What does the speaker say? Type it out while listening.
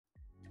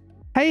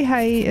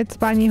Hey, it's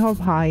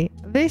BunnyhopHigh.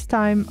 This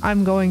time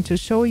I'm going to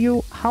show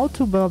you how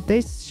to build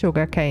this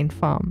sugarcane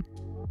farm.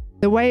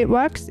 The way it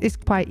works is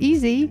quite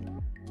easy.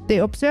 The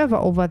observer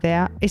over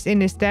there is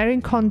in a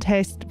staring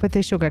contest with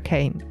the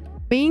sugarcane.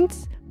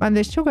 Means when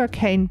the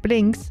sugarcane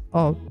blinks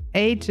or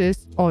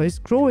ages or is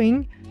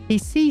growing, he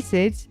sees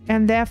it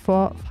and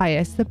therefore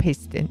fires the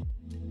piston.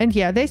 And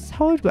yeah, this is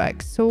how it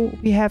works. So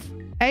we have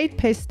 8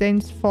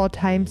 pistons 4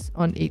 times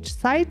on each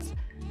side,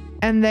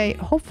 and they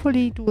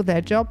hopefully do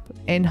their job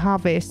and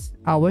harvest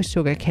our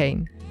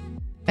sugarcane.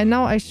 And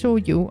now I show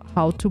you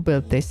how to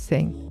build this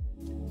thing.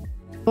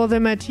 For the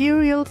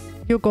materials,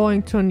 you're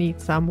going to need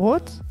some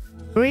wood,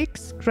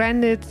 bricks,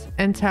 granite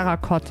and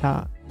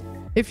terracotta.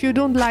 If you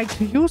don't like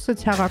to use the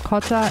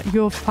terracotta,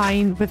 you're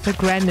fine with the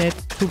granite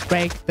to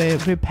break the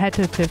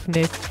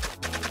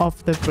repetitiveness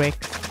of the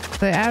bricks.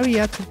 The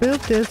area to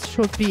build this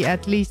should be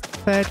at least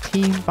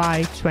 13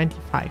 by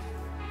 25.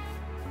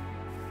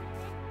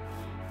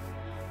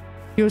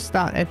 You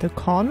start at the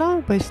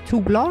corner with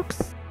 2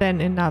 blocks, then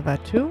another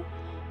 2,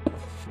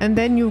 and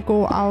then you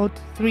go out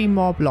 3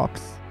 more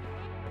blocks.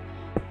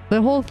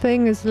 The whole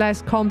thing is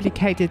less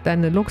complicated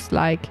than it looks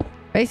like.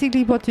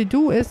 Basically what you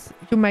do is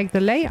you make the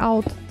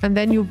layout and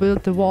then you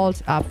build the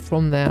walls up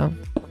from there.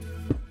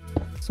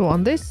 So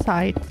on this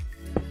side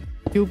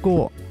you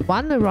go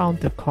 1 around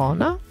the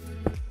corner,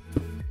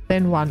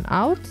 then 1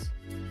 out,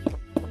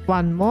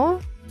 1 more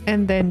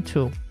and then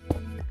 2.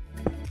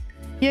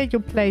 Here you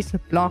place a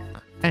block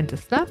and a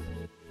slab.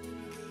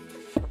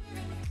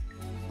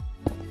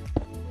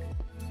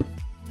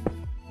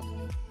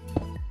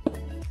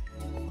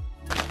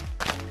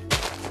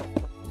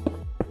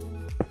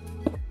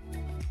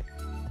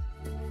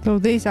 So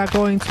these are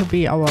going to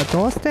be our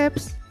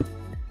doorsteps,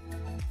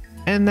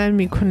 and then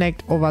we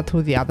connect over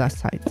to the other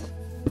side.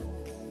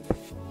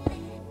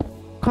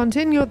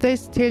 Continue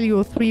this till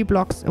you're 3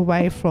 blocks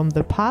away from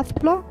the path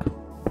block,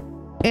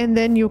 and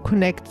then you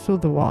connect to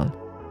the wall.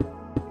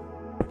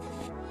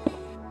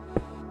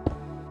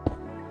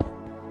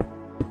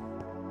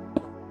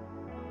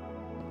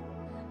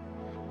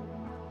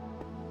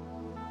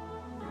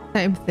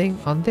 Same thing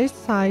on this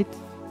side.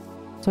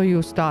 So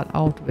you start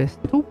out with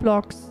 2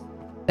 blocks,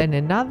 then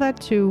another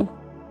 2,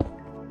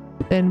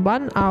 then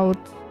 1 out,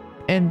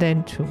 and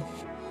then 2.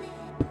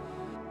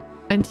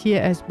 And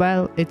here as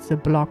well, it's a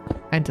block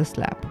and a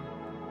slab.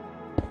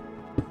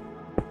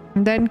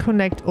 And then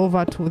connect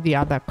over to the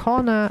other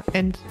corner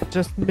and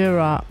just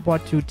mirror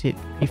what you did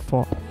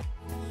before.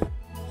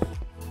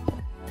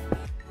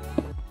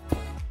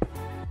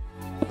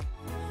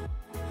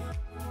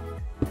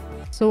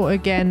 So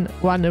again,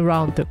 1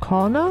 around the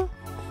corner,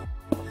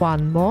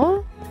 1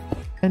 more,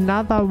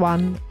 another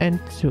 1 and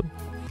 2.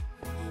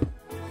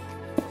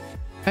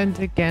 And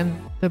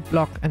again, the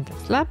block and the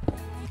slab.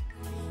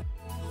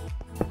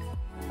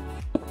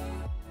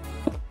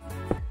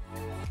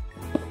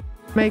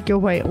 Make your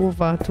way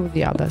over to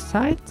the other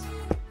side.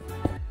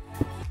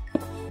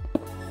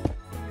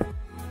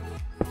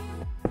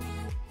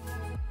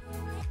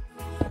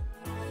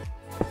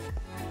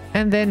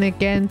 And then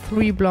again,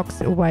 3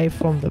 blocks away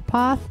from the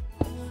path.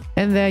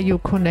 And there you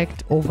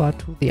connect over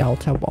to the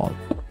outer wall.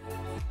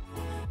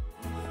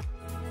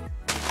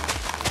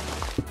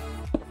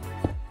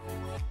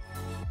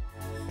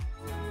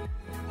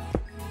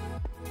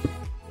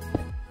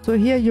 So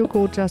here you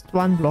go just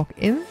 1 block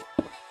in.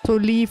 So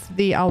leave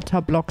the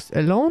outer blocks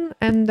alone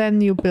and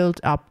then you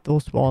build up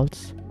those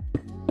walls.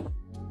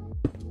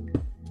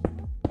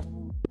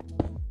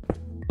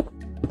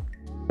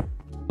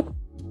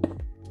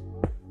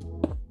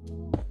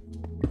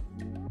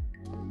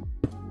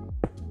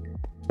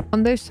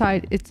 On this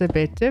side it's a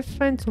bit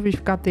different, so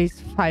we've got these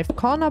 5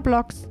 corner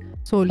blocks,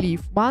 so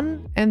leave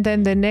 1 and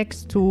then the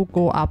next 2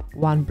 go up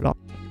 1 block.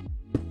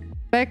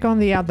 Back on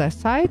the other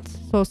side,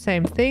 so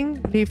same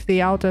thing, leave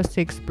the outer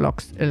 6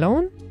 blocks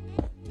alone.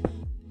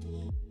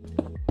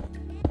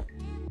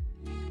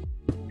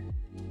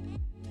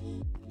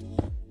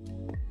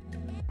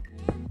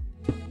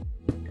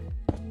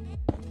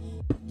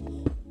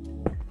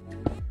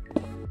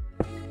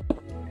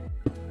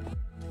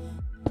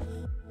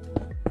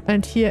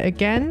 And here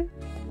again,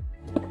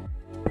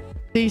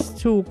 these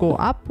 2 go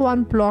up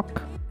 1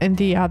 block and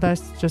the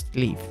others just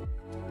leave.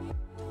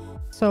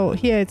 So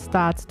here it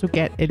starts to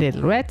get a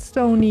little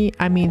redstoney.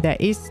 I mean, there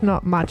is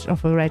not much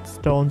of a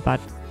redstone,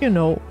 but you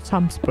know,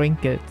 some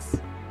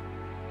sprinkles.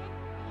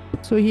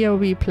 So here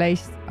we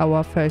place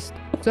our first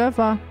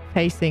observer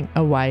facing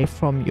away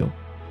from you.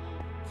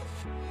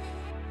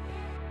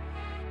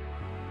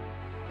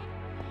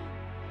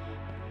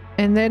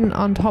 And then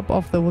on top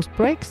of those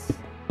bricks,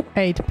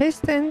 8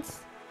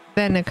 pistons,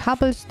 then a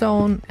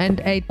cobblestone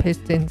and 8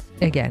 pistons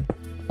again.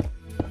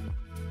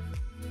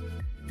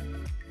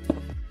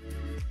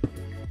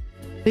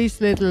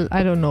 This little,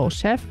 I don't know,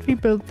 shaft we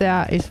built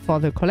there is for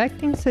the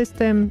collecting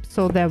system,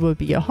 so there will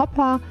be a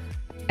hopper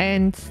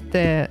and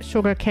the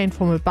sugarcane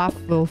from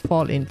above will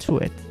fall into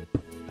it.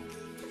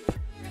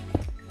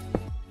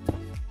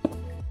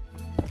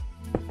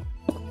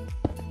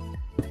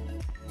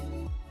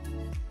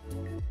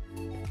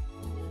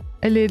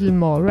 a little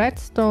more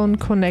redstone,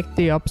 connect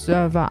the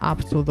observer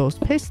up to those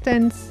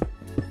pistons.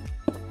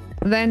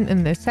 Then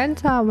in the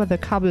center where the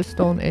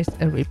cobblestone is,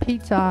 a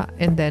repeater,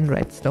 and then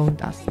redstone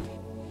dust.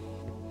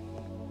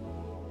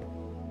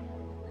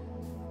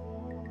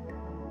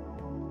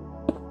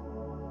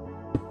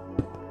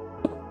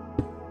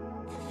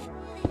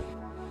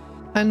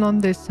 And on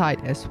this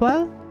side as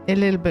well, a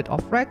little bit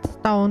of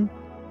redstone.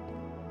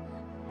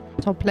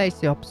 So place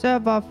the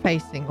observer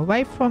facing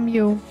away from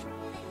you.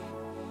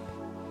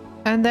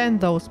 And then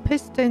those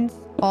pistons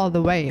all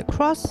the way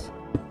across.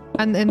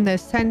 And in the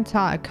center,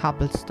 a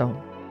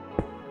cobblestone.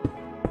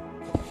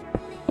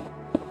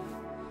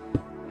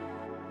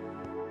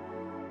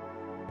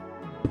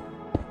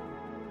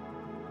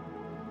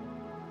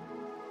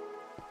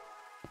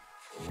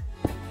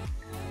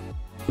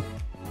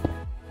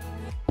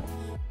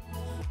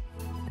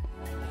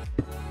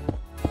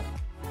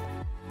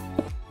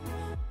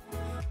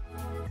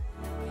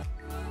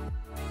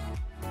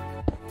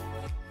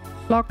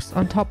 Blocks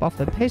on top of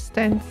the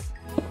pistons.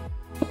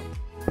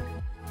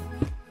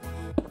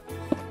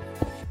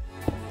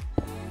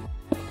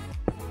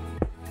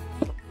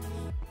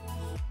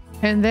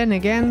 And then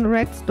again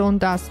redstone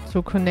dust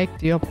to connect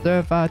the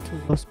observer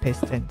to those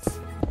pistons.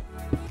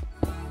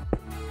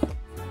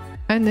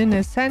 And in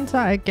the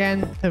center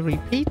again the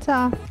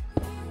repeater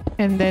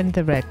and then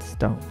the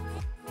redstone.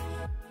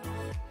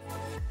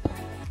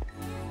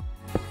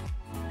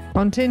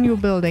 Continue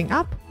building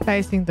up,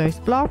 placing those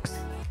blocks.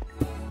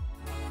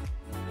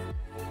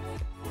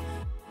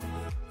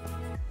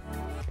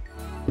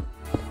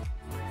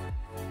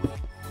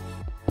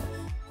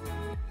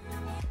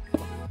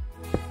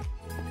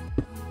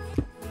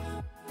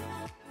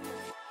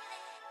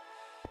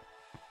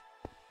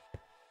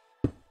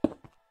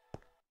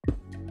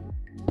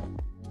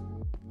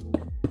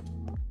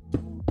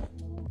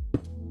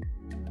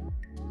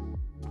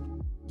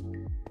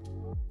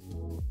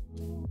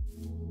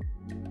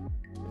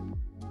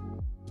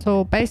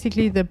 So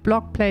basically the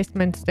block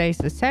placement stays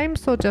the same,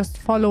 so just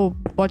follow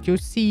what you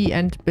see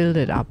and build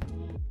it up.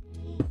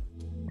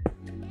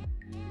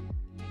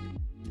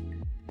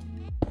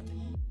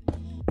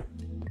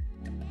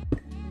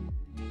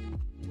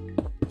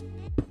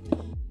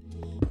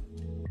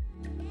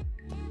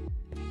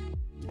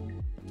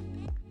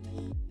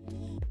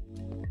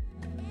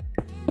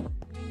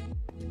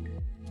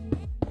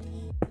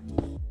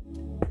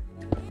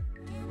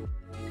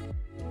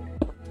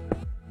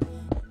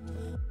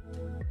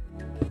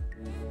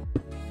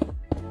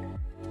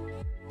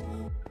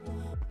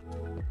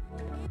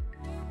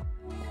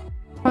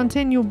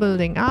 Continue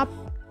building up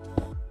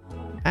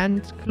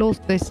and close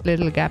this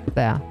little gap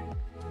there.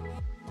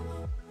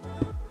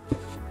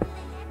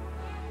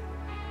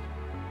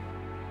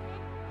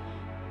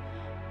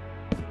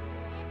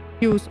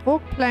 Use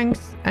oak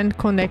planks and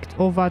connect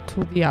over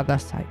to the other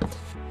side.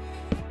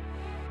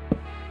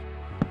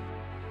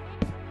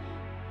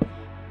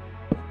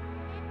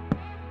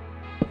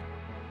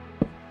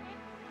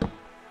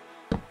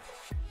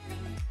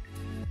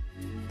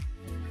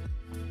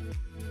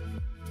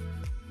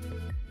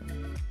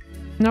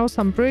 Now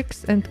some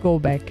bricks and go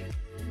back.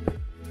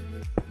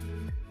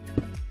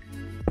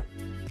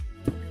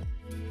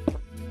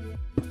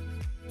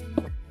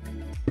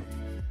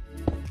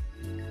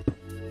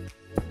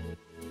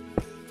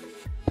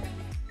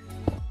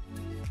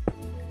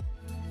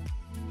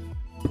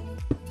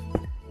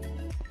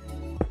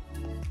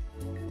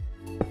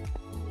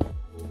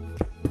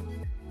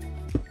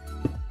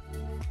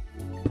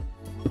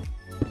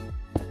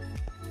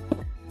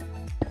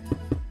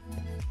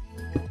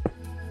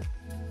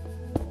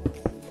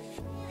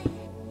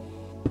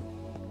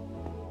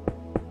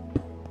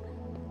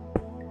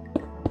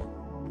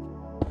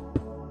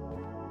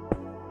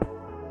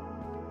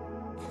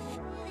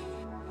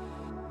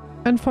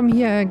 And from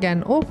here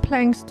again oak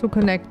planks to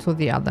connect to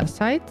the other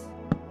side.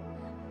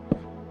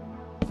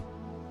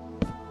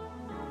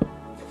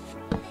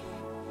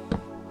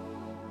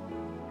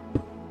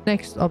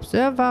 Next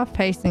observer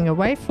facing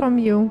away from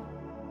you.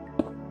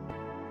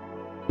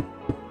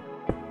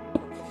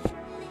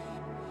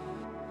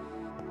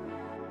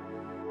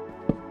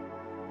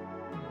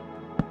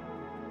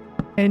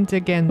 And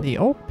again the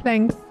oak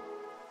planks.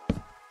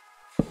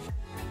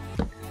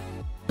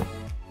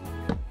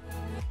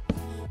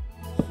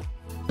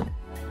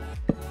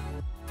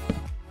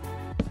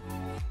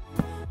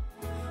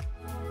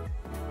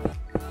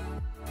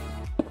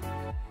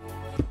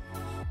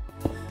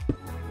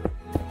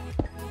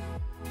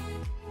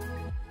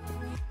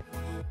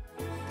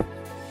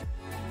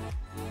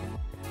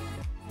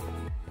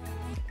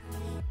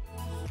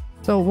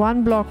 So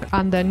one block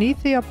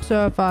underneath the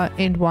observer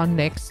and one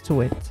next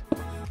to it.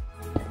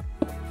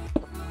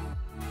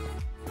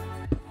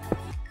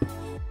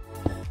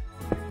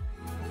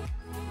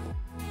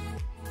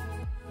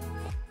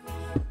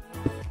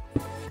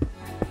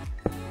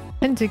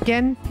 And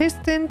again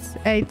pistons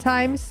 8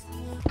 times,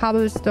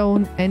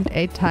 cobblestone and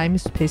 8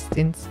 times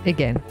pistons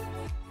again.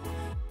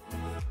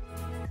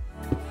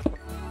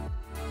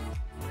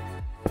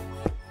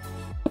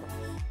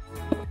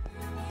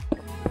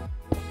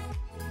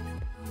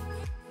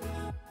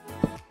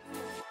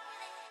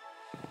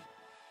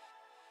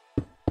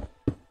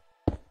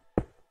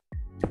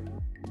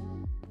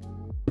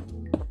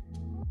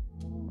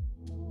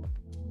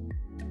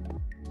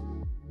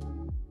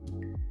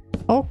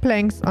 Oak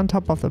planks on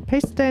top of the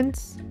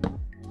pistons.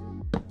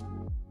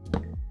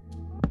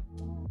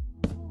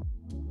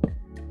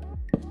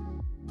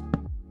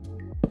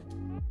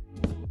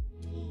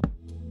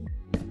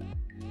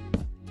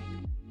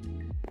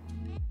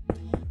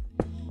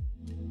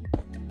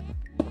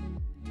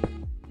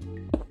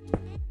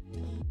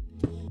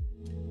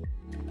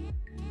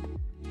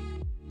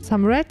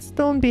 Some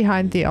redstone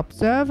behind the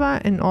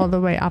observer and all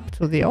the way up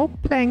to the oak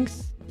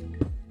planks.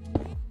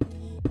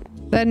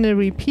 Then a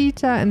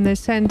repeater in the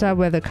center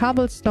where the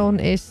cobblestone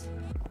is,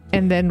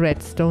 and then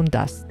redstone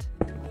dust.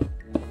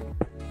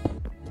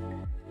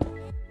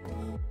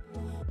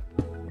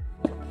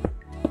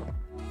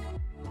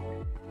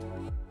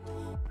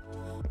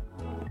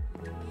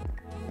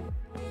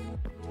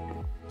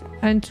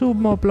 And 2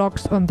 more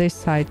blocks on this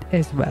side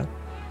as well.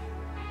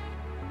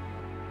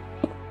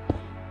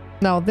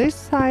 Now this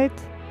side,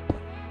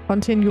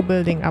 continue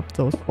building up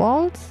those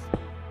walls.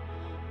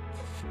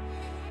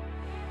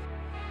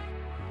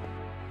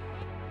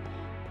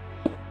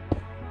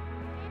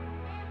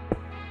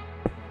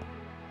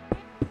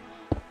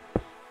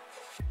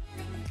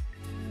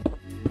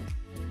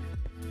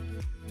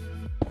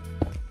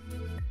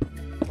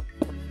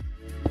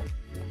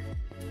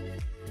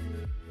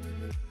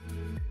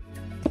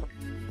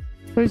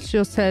 Switch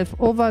yourself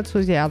over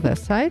to the other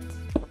side.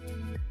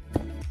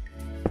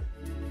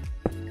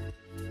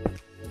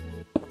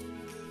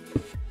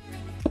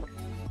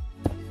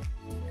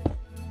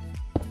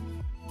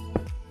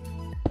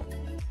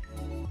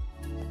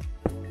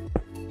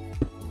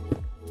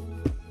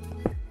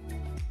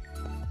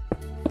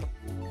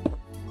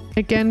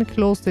 Again,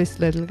 close this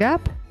little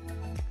gap.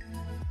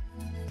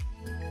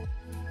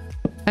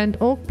 And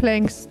oak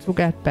planks to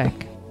get back.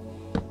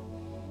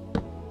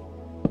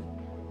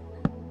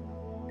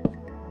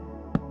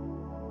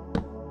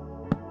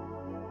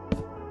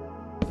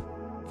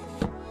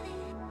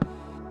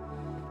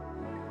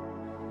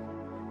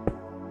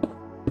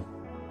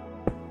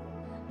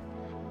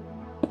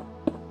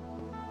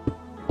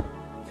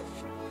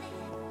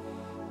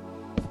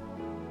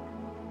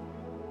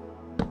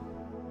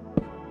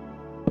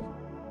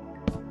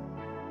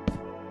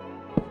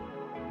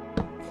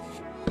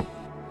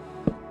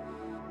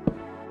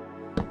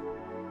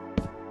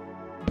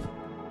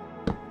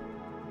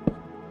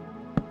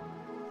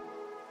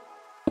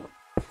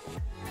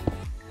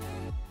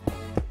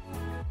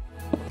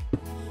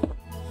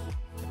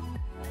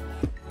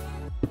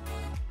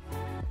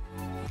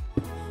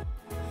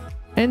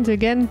 And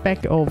again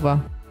back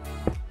over.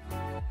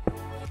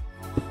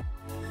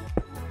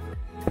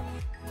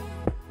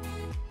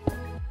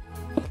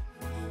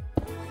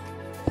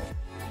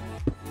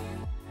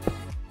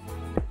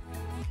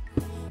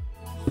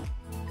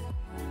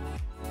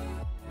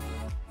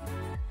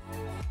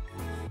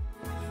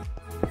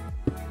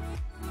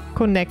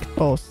 Connect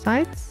both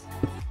sides.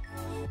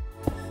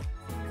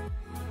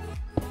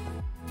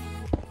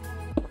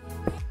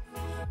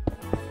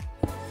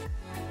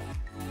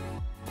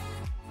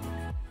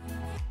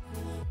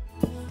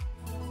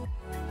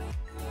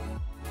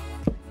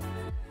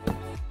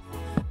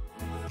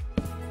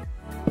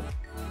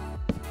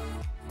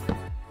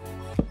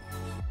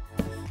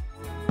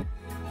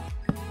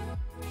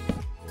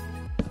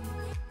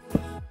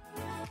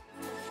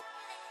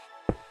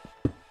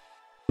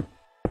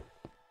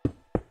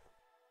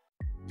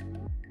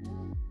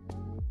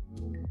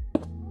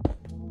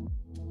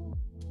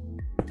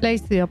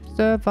 Place the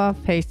observer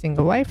facing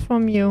away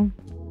from you.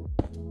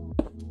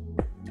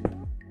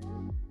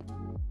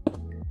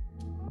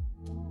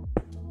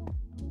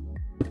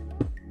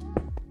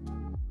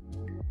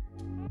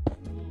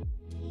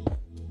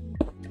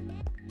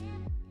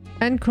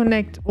 And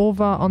connect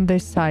over on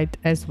this side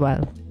as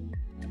well.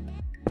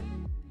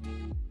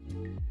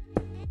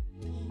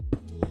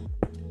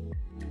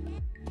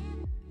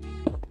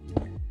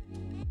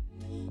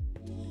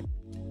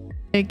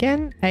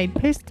 Again, 8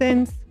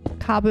 pistons,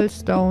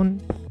 cobblestone,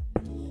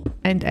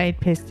 and 8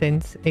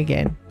 pistons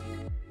again.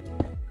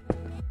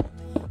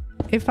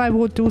 If I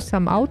would do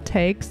some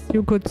outtakes,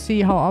 you could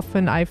see how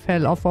often I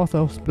fell off of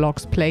those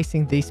blocks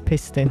placing these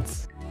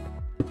pistons.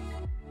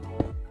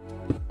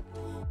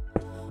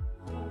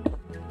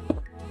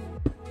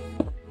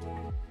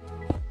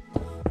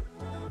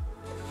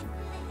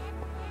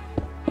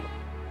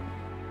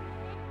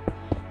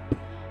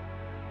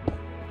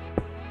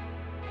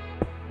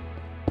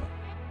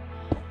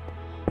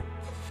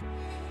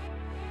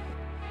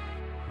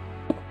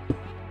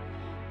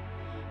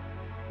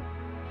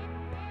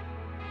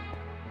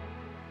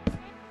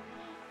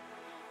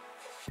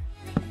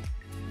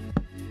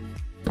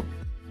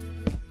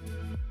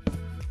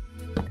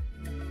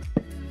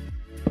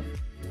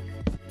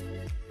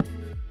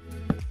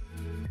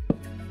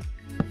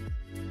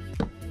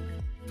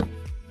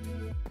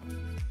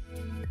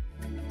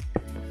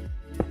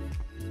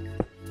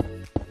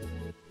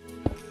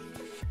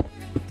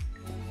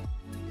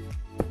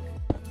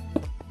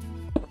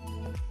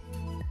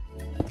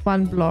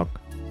 One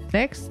block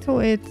next to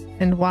it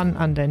and one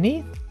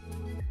underneath.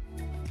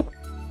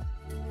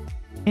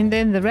 And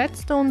then the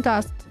redstone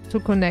dust to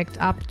connect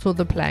up to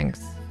the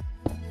planks.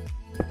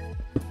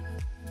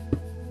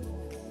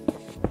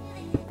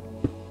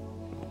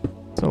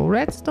 So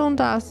redstone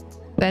dust,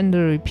 then the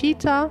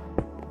repeater,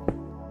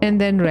 and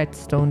then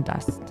redstone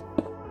dust.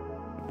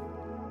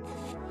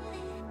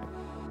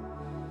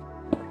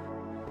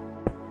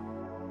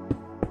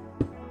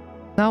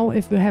 Now,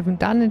 if you haven't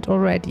done it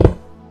already,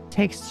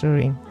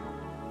 texturing.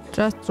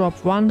 Just drop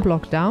one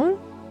block down,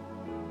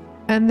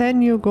 and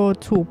then you go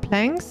 2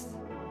 planks,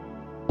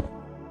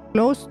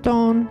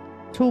 glowstone,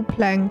 2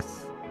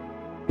 planks,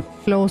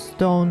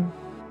 glowstone,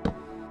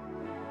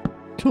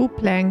 2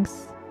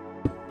 planks,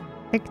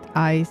 packed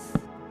ice,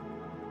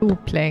 2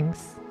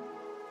 planks,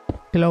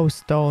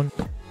 glowstone,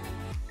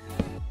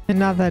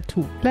 another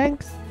 2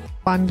 planks,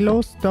 1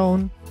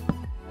 glowstone,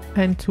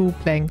 and 2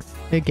 planks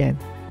again.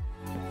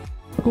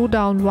 Go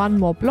down 1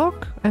 more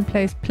block and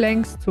place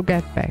planks to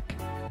get back.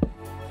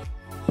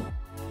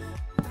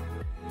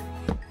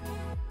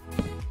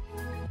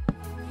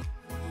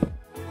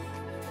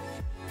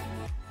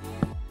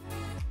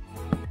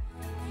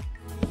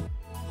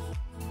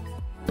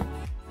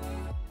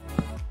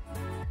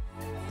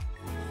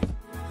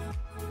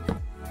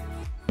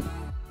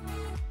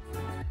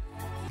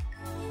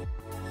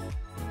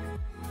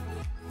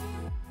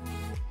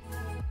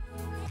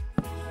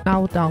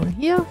 Now down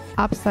here,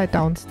 upside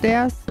down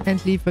stairs,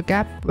 and leave a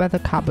gap where the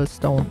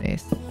cobblestone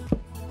is.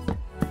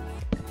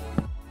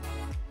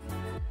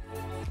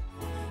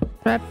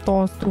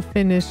 Trapdoors to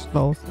finish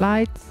those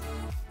lights.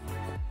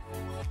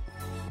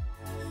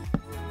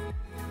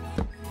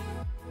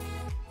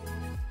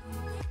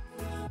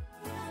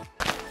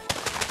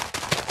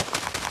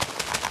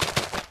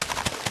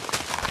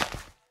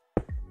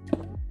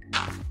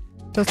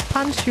 Just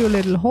punch your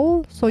little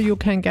hole so you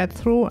can get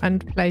through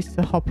and place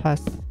the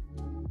hoppers.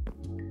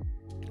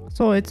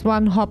 So it's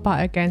 1 hopper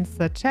against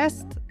the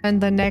chest and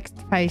the next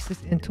faces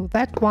into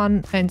that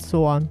one, and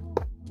so on.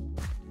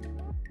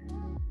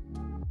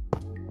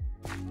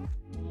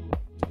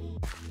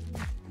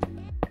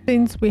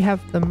 Since we have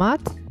the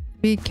mud,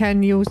 we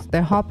can use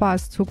the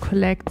hoppers to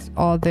collect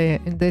all the,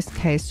 in this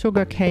case,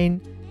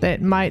 sugarcane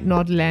that might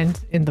not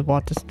land in the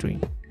water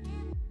stream.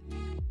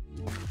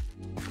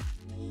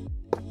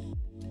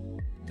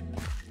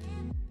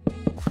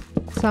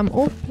 Some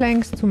oak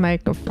planks to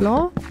make a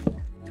floor.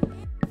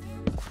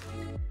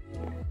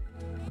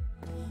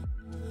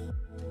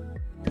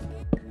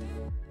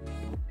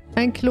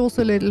 And close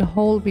a little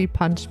hole we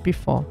punched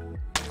before.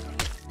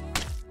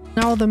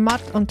 Now the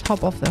mud on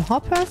top of the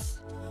hoppers.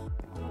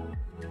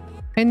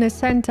 In the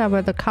center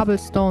where the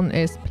cobblestone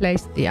is,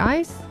 place the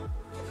ice.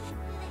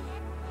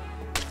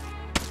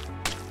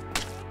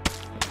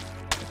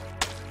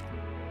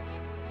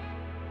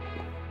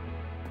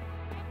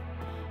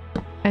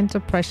 And the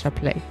pressure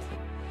plate.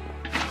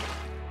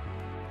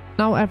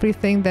 Now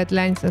everything that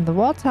lands in the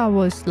water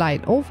will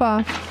slide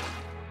over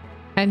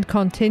and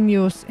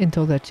continues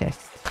into the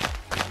chest.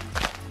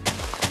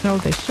 Now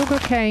the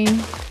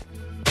sugarcane,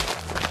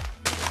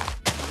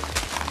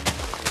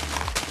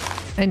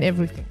 and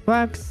everything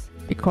works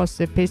because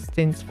the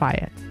piston's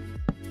fired.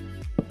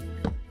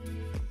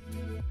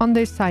 On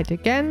this side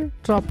again,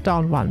 drop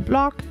down 1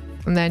 block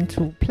and then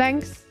 2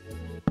 planks,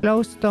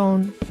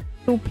 glowstone,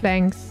 2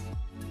 planks,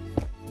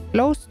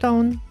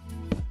 glowstone,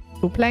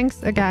 2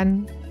 planks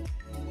again,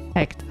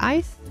 packed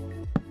ice,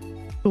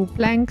 2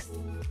 planks,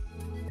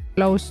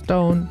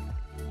 glowstone,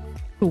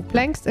 2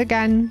 planks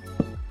again,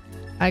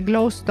 a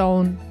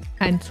glowstone,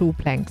 and 2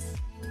 planks.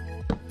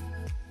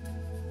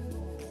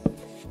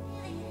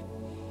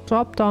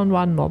 Drop down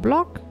 1 more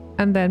block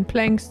and then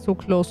planks to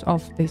close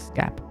off this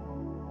gap.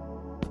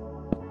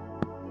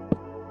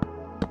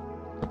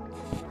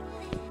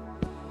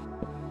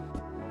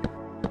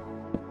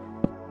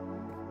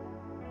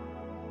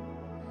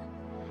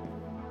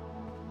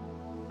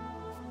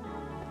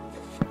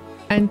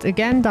 And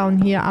again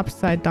down here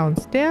upside down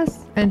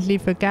stairs and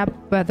leave a gap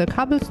where the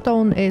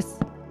cobblestone is,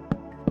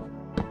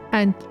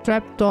 and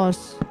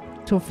trapdoors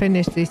to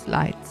finish these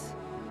lights.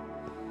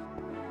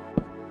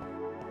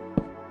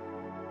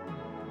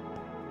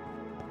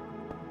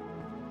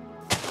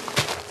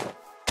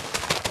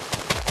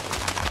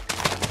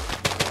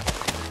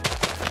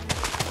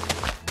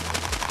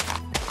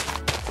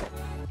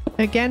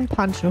 Again,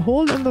 punch a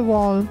hole in the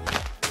wall.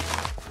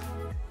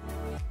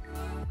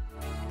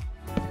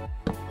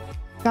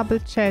 Double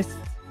chest,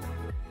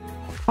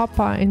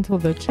 hopper into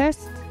the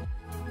chest,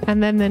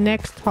 and then the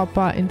next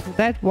hopper into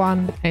that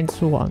one, and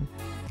so on.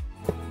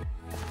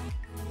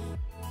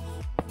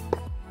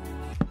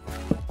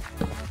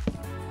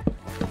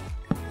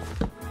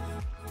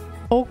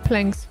 Oak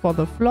planks for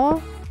the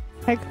floor,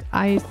 packed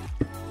ice,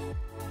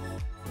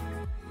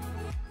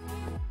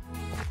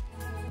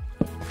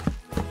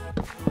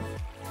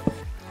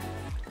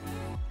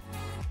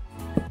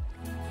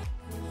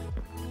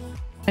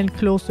 and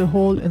close a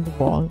hole in the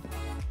wall.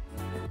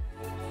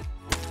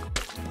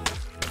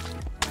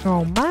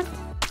 Now mud,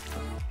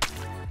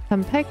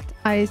 some packed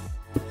ice,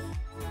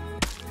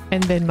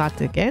 and then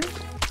mud again.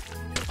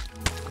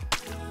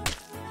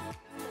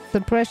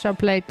 The pressure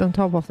plate on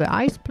top of the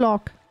ice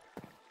block,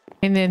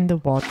 and then the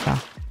water.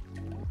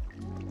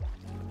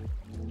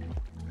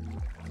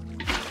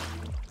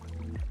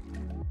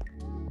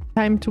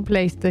 Time to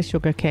place the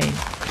sugarcane.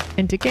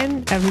 And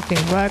again, everything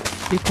works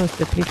because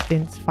the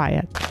piston's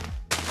fired.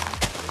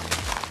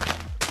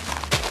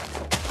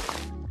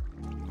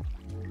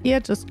 Here,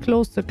 just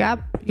close the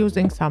gap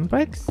using some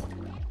bricks.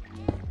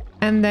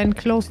 And then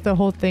close the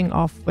whole thing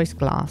off with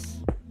glass.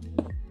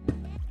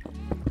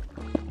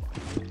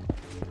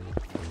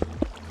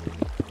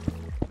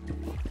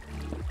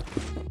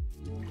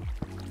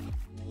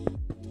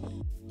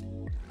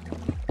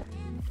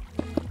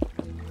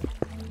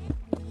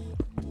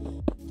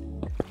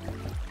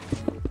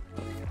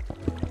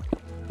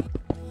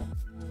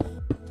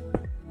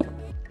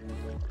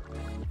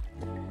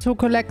 To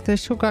collect the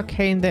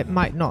sugarcane that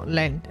might not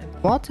land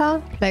in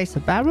water, place a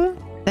barrel,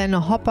 then a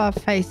hopper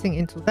facing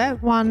into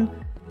that one,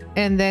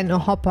 and then a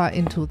hopper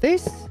into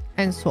this,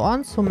 and so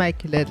on, so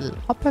make a little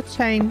hopper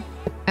chain,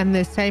 and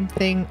the same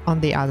thing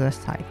on the other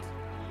side.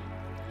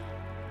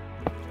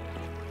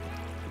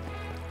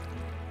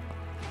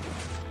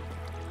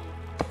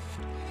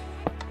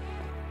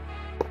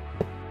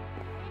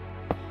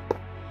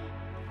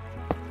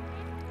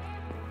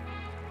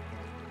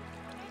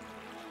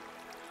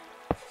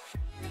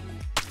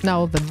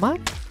 Now the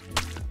mud,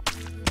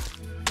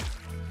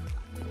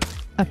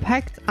 a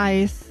packed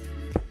ice,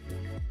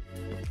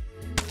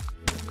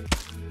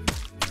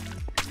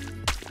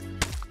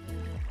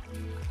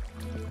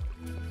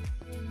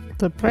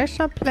 the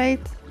pressure plate,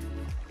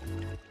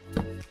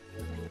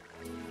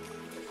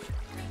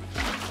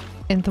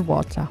 and the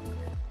water.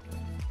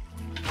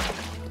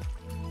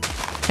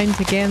 And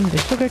again the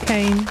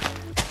sugarcane.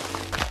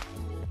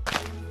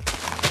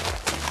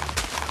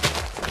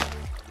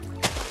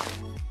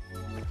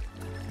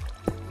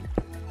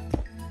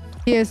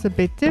 Here's a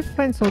bit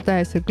different, so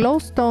there's a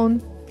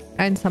glowstone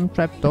and some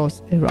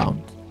trapdoors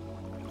around.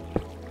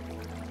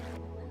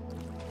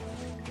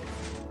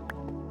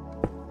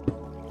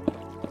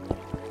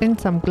 And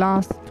some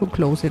glass to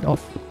close it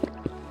off.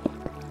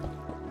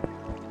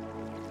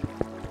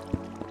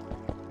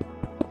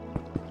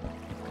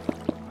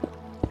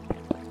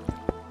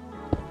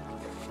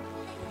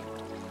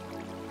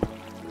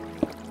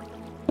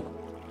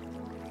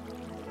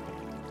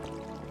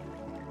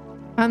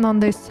 And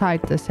on this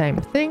side the same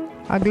thing,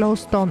 a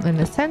glowstone in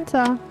the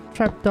center,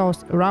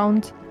 trapdoors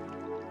around,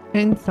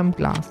 and some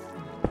glass.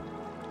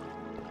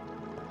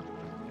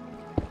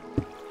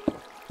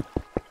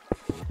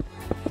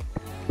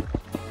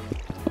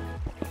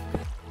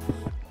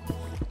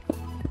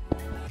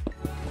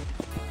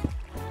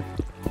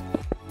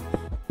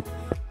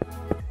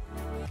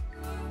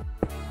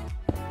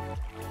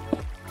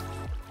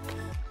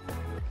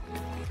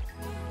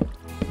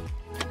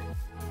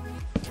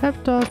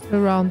 Trapdoors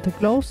around the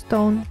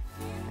glowstone,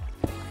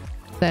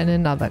 then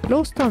another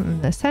glowstone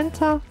in the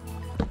center,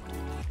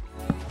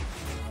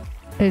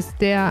 a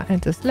stair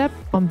and a slab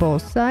on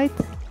both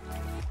sides,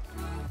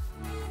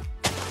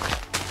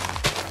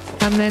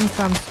 and then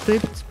some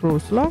stripped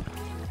spruce log,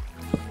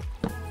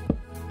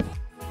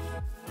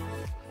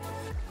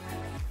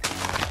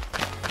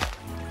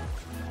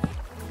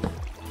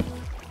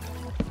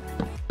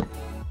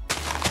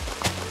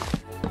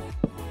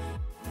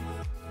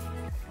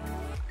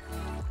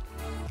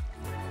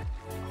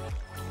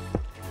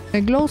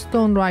 a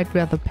glowstone right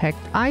where the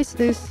packed ice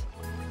is,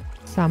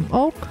 some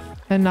oak,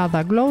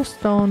 another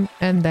glowstone,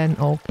 and then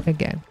oak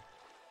again.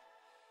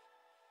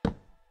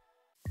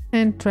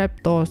 And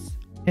trapdoors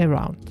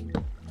around.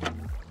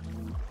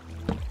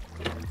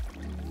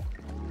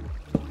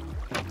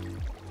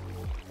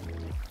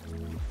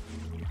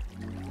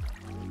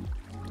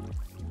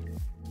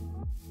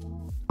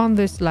 On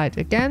this slide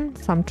again,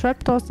 some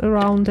trapdoors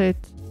around it.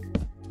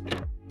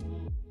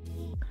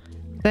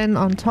 Then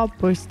on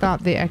top we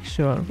start the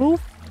actual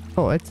roof.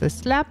 So it's a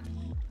slab,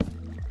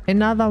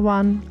 another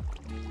one,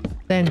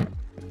 then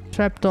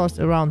trapdoors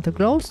around the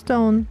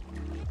glowstone,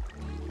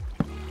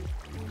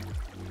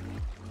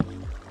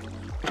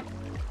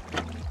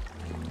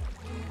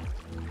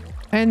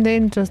 and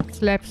then just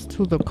slabs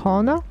to the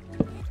corner.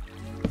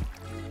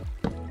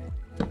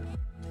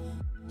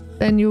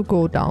 Then you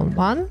go down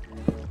one,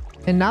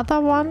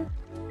 another one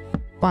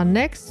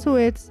next to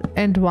it,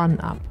 and one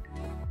up.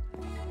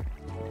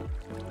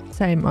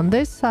 Same on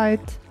this side.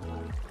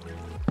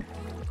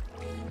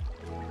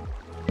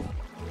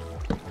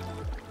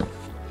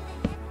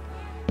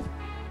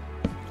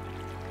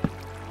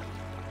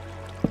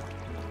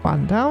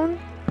 One down,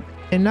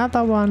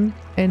 another one,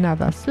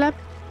 another slab,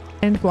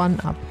 and one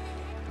up.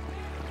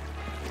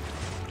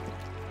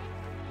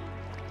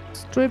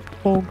 Stripped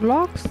oak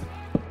logs,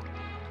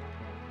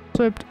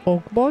 stripped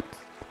oak boards,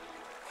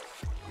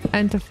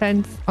 and a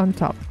fence on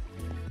top.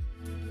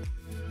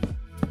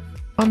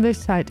 On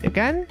this side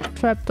again,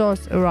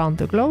 trapdoors around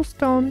the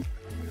glowstone.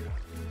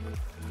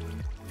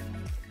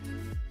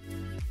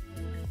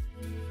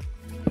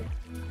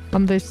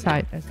 On this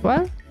side as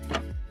well.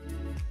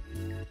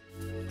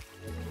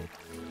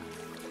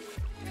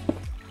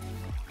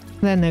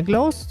 Then a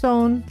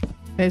glowstone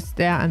is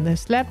there and a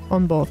slab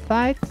on both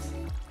sides.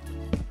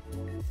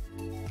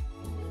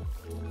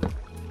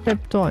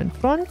 Trapdoor in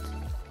front.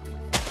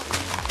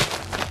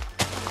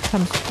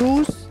 Some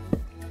spruce.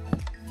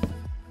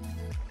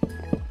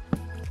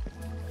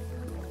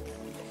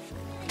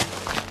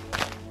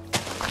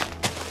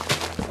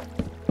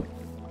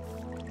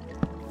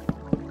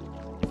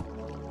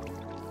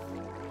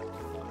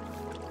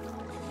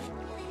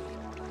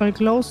 a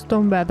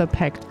glowstone where the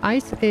packed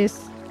ice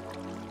is,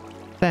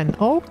 then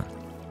oak,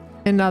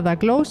 another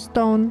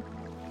glowstone,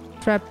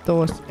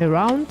 trapdoors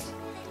around,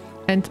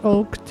 and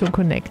oak to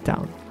connect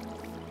down.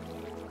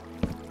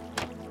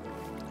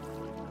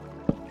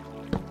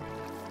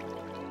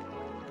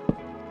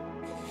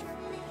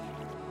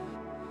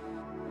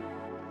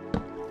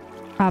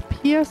 Up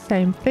here,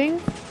 same thing.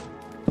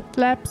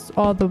 Slabs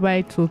all the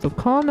way to the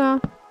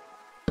corner.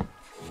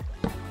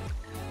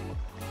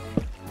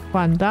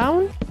 One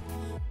down.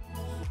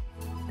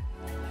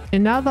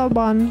 Another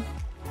one.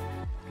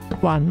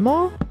 One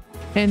more.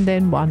 And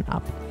then one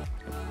up.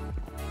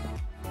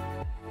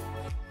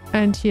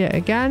 And here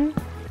again.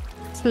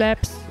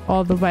 Slabs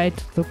all the way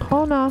to the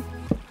corner.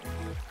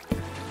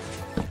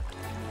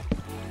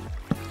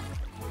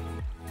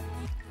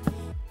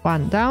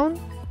 One down.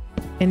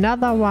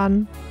 Another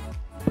one.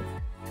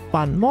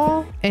 One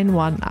more and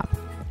one up.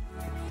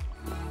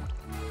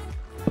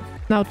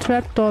 Now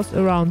trapdoors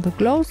around the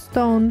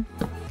glowstone.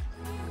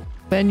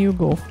 Then you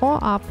go 4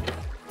 up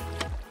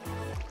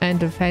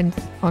and a fence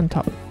on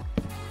top.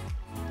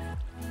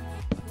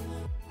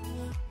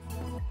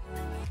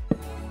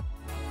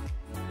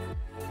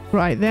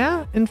 Right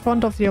there in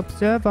front of the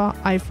observer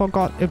I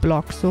forgot a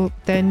block, so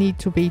there need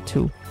to be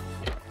 2.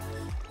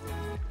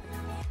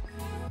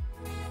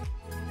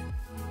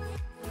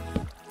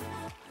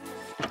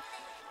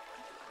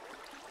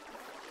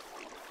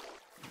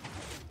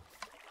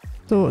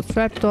 So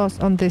trapdoors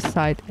on this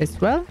side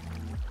as well.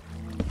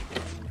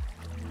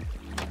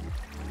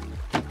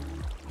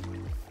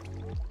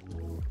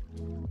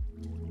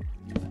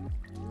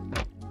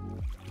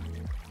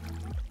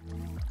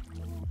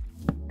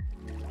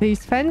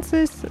 These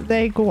fences,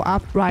 they go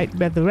up right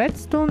where the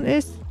redstone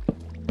is,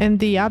 and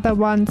the other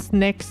ones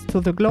next to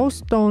the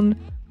glowstone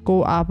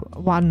go up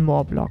 1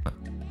 more block.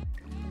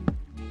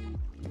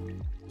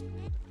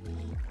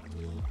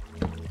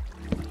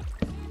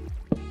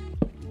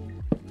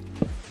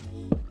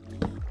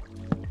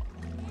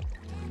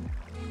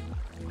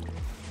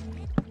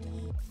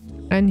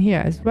 And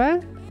here as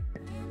well,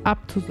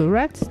 up to the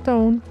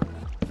redstone.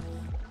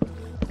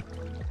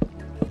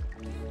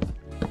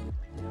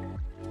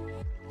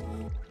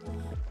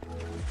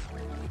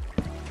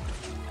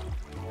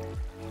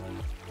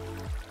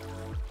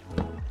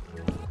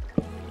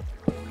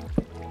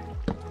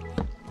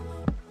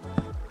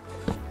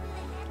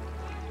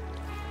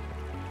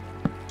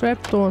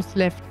 Trapdoors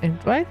left and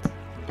right.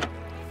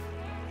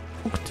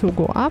 Hook to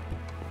go up.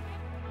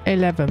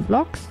 11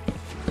 blocks.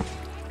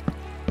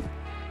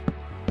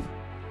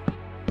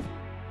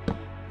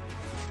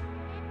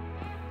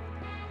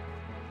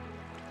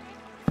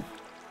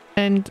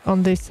 And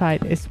on this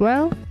side as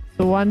well.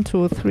 So 1,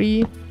 2,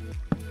 3,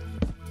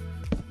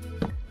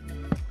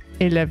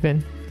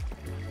 11.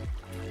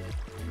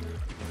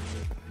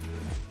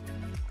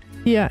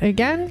 Here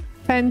again,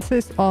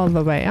 fences all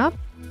the way up.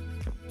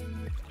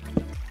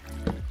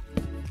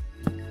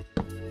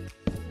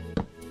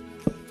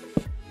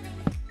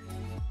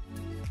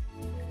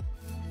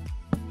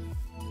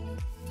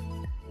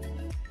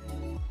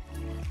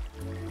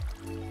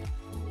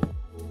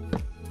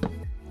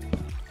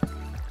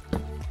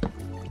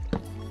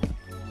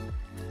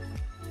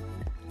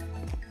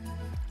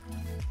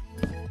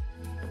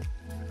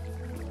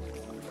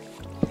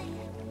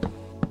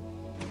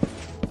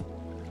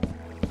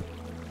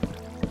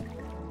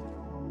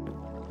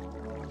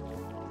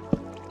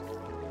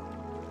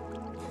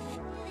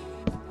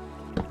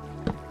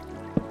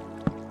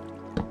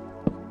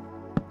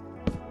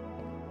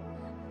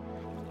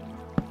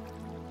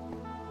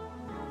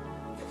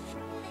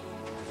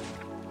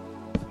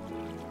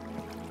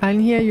 And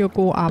here you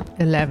go up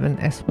 11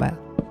 as well.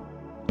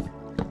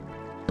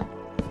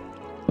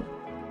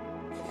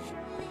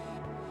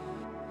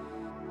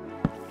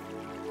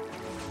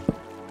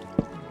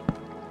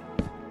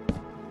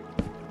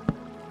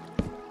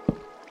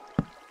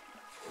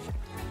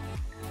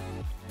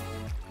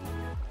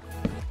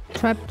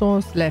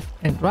 Trapdoors left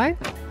and right.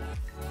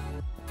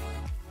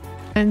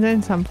 And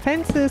then some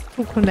fences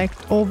to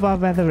connect over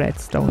where the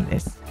redstone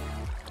is.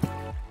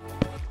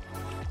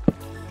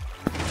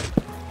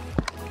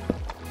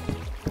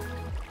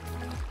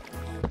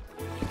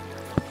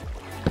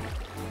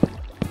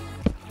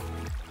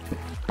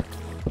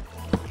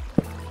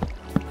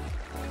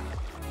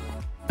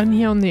 And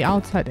here on the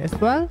outside as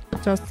well,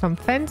 just some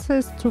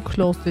fences to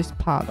close this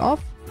part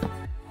off.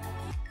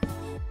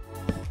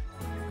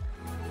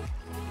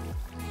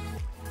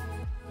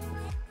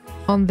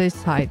 On this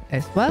side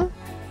as well.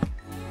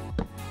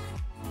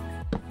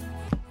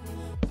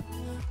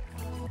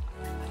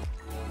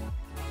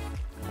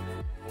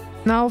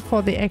 Now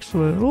for the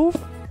actual roof,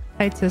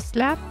 it's a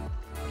slab,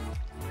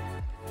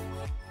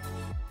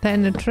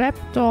 then a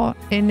trapdoor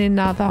and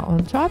another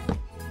on top,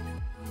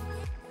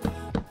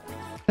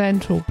 then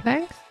 2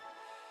 planks,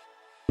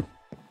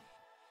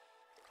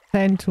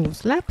 then 2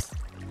 slabs,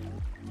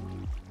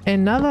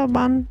 another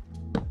one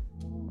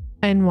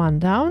and 1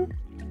 down,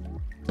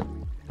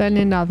 then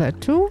another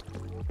 2,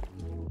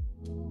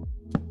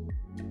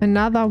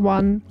 another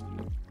 1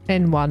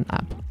 and 1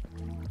 up.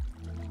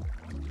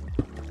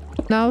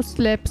 Now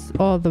slabs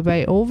all the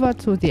way over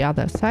to the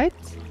other side.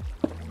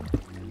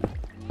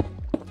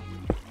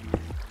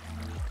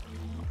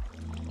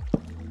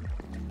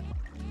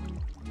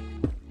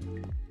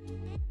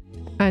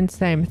 And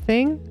same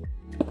thing,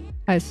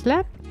 a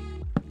slab,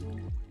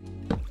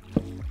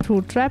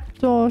 2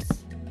 trapdoors,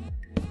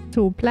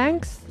 2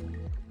 planks,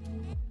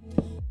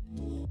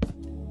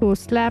 2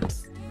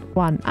 slabs,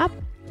 1 up.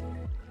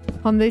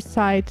 On this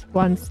side,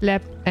 1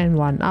 slab and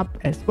 1 up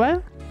as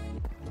well.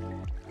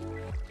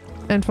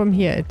 And from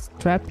here it's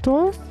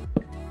trapdoors.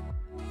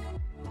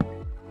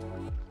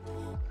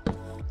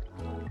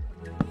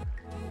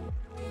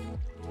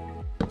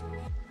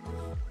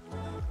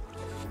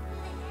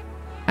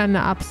 And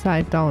an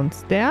upside down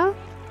stair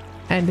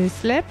and a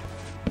slab.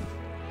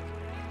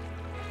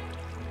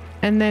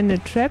 And then a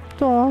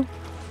trapdoor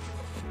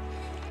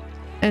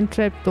and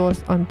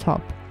trapdoors on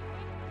top.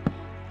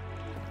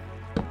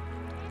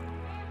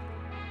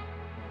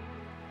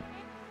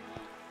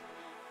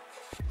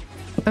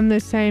 And the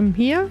same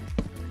here,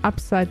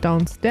 upside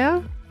down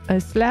stair, a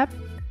slab,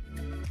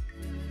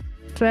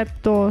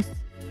 trapdoors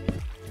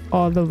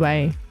all the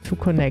way to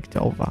connect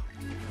over.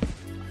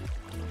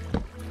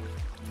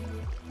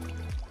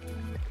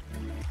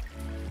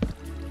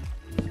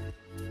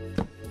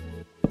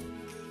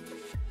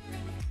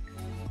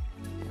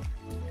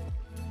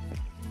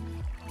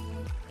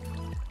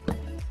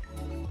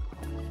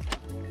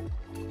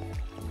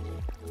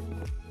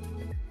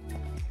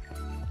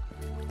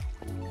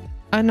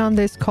 And on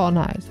this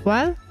corner as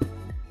well,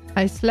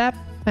 a slab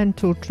and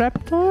 2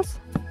 trapdoors,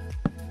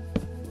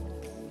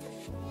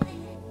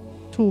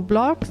 2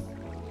 blocks,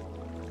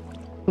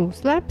 2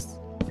 slabs,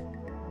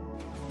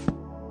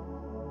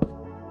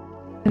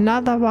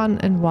 another one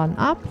and 1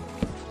 up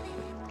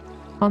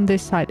on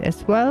this side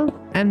as well,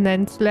 and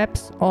then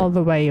slabs all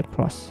the way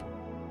across.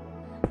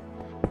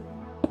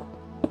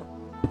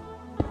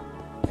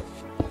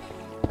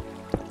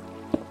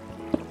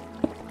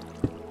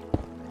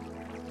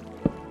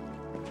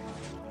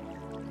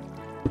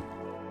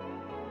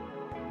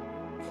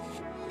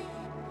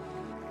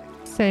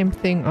 Same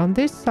thing on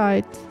this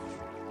side.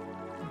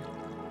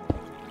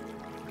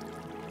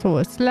 So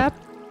a slab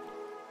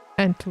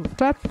and 2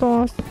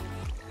 trapdoors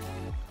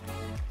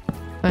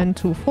and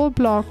 2 full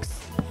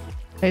blocks,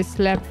 a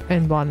slab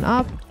and 1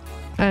 up,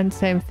 and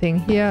same thing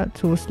here,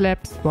 2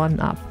 slabs, 1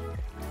 up.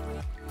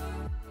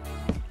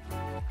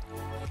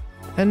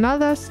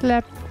 Another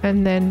slab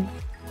and then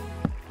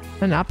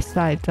an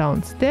upside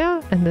down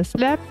stair and a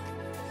slab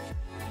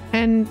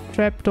and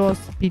trapdoors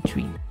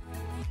between.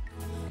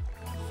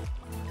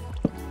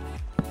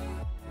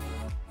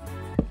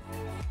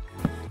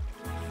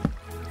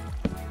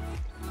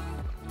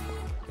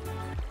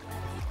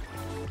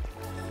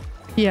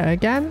 Here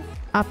again,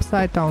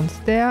 upside down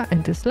stair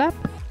and a slab.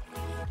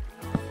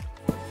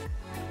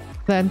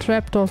 Then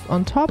trapdoors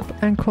on top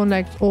and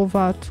connect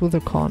over to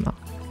the corner.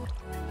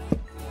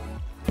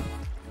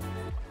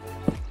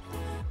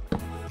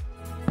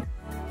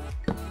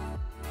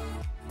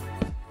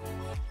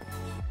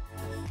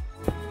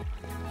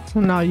 So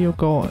now you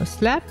go a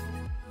slab,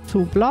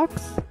 2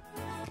 blocks,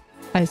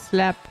 a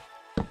slab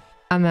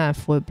and a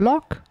full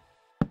block,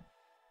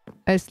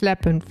 a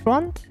slab in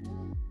front,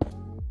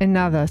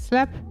 another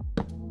slab,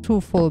 2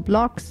 full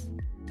blocks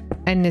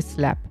and a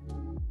slab.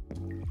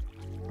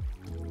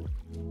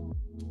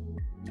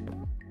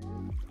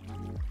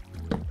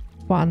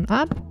 One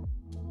up,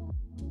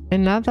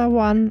 another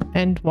one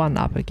and 1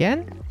 up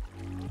again.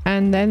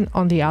 And then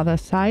on the other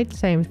side,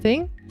 same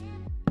thing.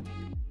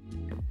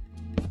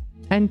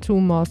 And 2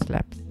 more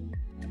slabs.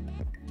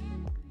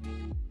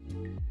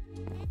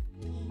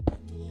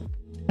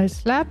 A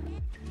slab,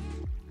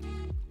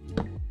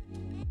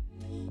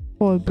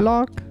 full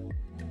block,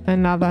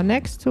 another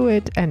next to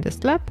it and a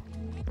slab.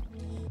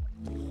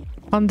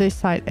 On this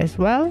side as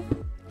well,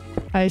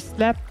 a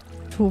slab,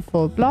 2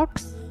 full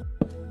blocks.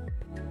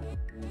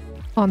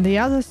 On the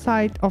other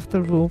side of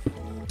the roof,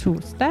 2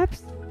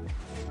 slabs,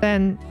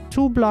 then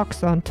 2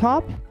 blocks on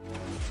top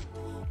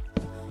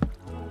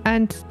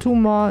and 2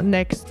 more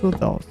next to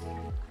those.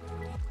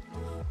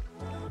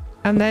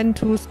 And then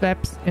 2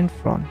 slabs in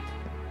front.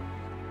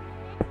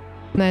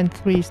 Then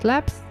 3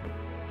 slabs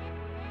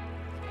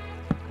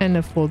and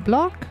a full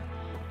block.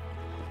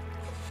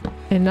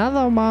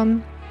 Another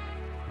one,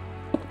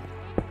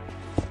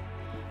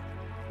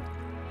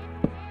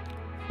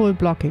 full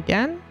block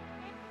again,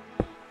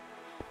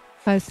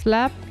 a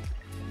slab,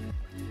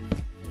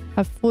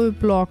 a full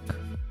block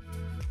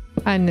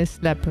and a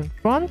slab in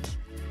front,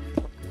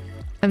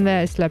 and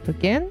there is a slab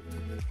again.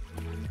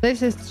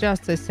 This is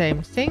just the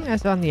same thing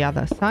as on the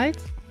other side.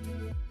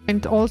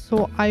 And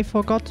also I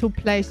forgot to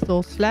place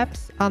those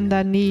slabs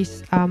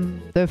underneath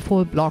the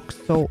full blocks,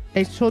 so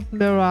it should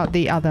mirror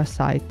the other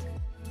side.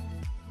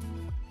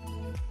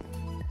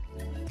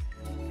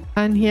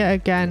 And here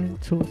again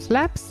 2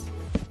 slabs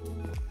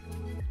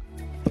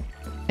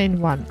and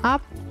 1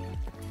 up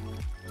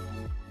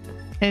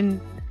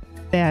and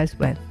there as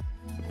well.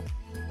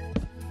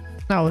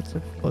 Now it's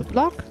a full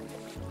block,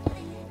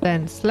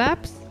 then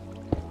slabs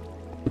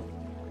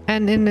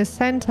and in the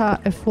center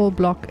a full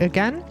block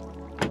again,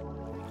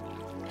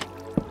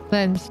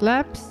 then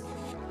slabs,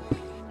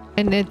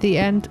 and at the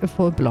end a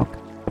full block.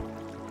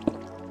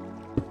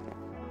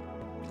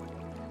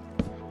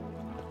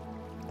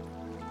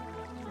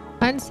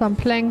 And some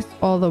planks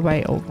all the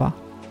way over.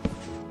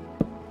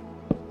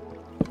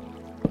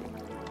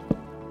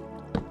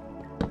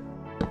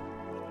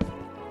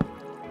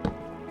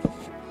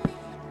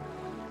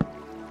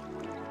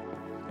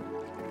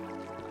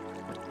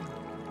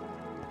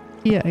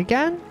 Here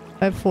again,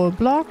 a full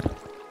block,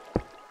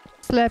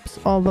 slabs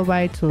all the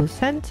way to the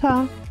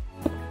center,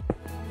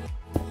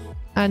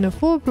 and a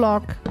full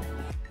block,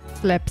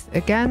 slabs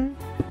again,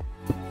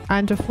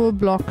 and a full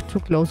block to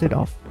close it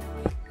off.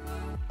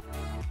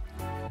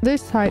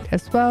 This side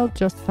as well,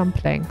 just some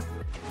planks.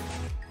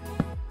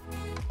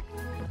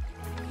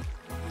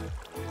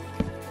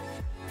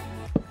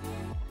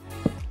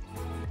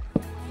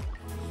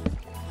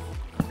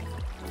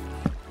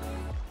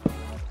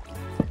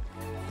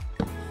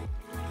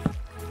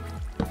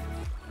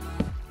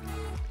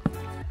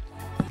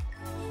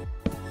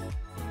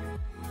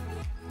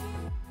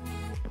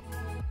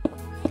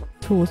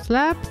 Two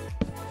slabs,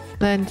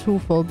 then two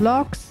full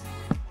blocks,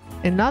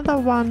 another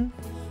one,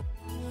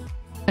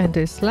 and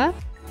a slab,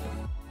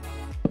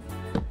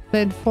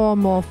 then four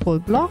more full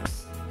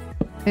blocks,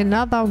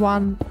 another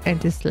one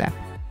and a slab,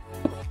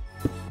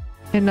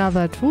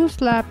 another two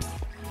slabs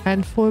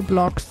and full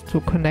blocks to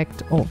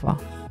connect over.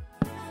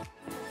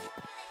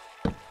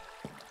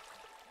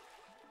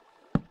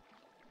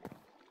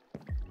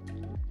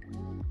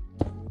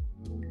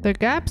 The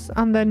gaps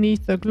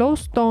underneath the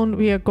glowstone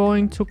we are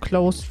going to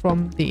close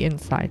from the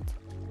inside.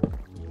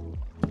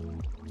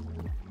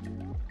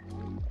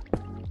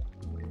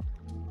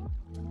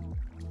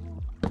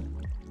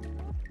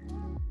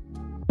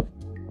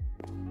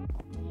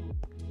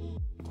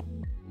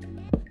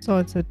 So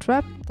it's a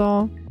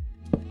trapdoor,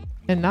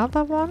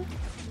 another one,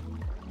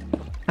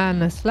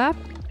 and a slab,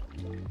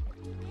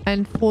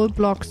 and full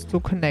blocks to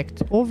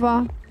connect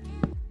over.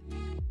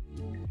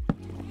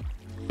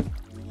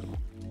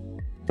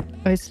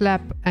 A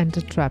slab and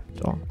a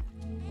trapdoor.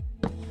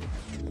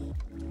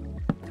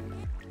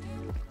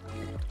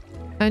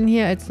 And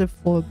here it's a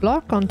full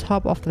block on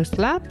top of the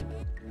slab,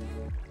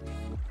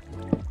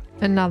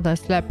 another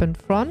slab in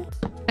front,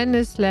 and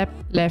a slab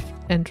left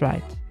and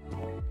right.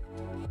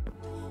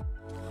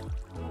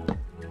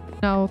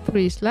 Now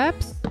three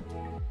slabs,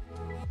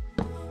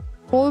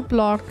 full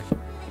block,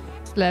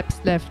 slabs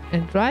left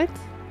and right,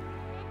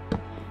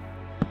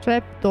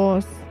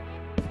 trapdoors,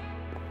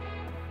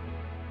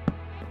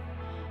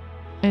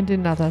 and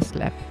another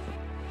slab.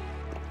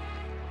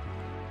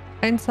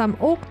 And some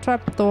oak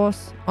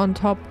trapdoors on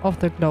top of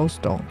the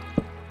glowstone.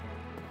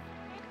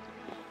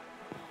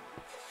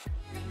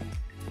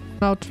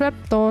 Now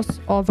trapdoors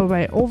all the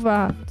way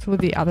over to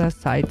the other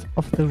side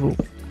of the roof.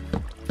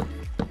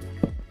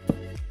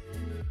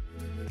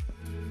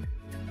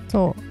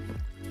 So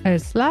a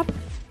slab,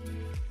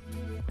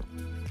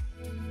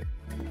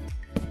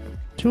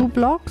 two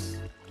blocks,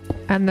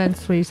 and then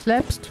three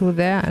slabs, two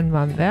there and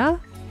one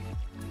there.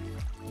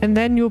 And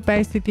then you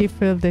basically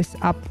fill this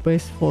up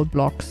with full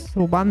blocks.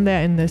 So one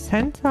there in the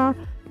center,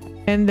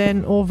 and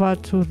then over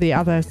to the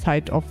other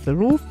side of the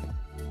roof.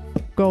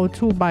 Go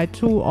 2 by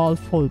 2 all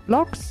full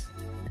blocks.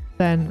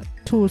 Then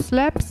two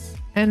slabs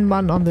and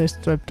one on the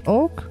stripped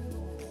oak.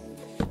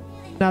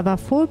 Another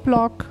full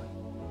block.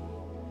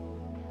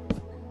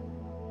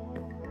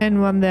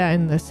 And one there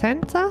in the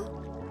center.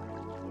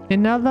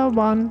 Another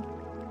one.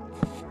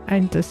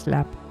 And a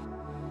slab.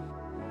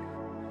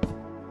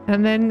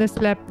 And then the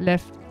slab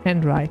left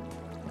and right.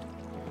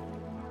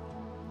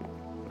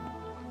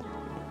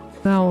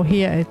 Now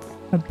here it's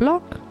a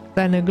block,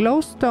 then a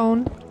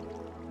glowstone,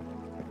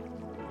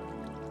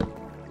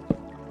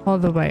 all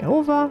the way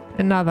over,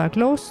 another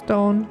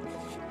glowstone,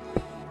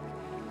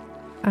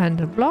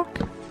 and a block,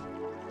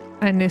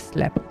 and a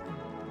slab.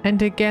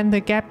 And again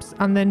the gaps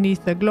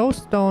underneath the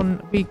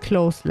glowstone we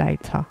close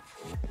later.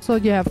 So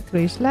you have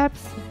three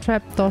slabs,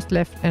 trapdoors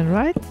left and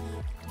right,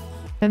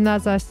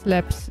 another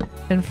slabs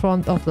in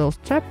front of those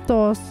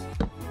trapdoors,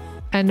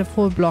 and a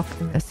full block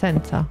in the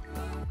center.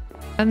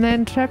 And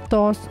then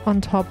trapdoors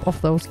on top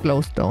of those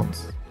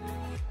glowstones.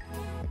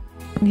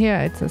 And here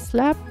it's a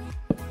slab,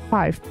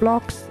 5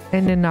 blocks,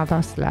 and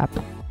another slab.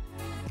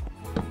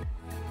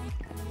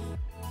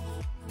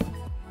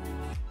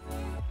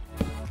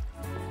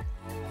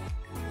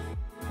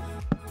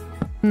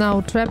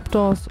 Now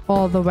trapdoors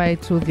all the way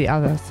to the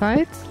other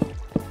side.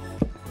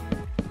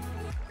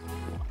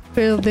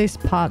 Fill this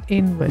part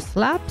in with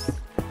slabs.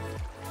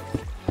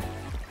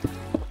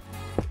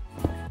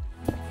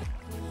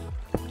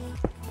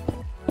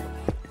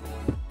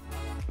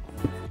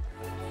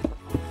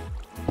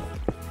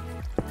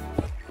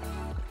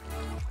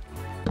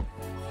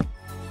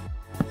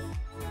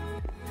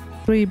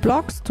 Three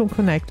blocks to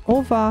connect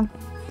over,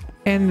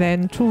 and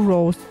then 2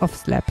 rows of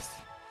slabs.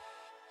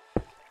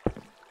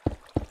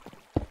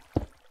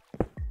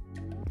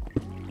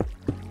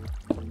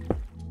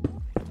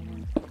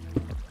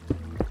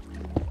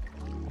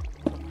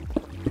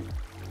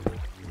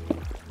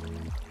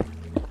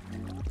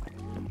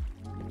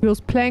 Use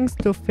planks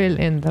to fill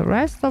in the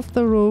rest of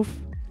the roof.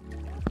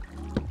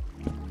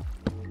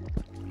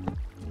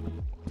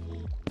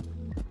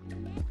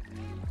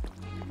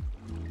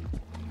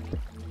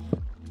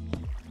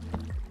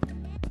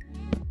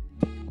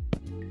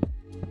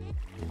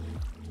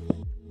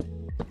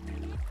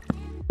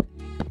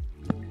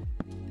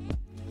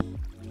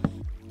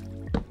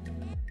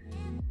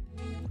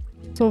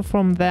 So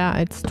from there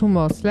it's 2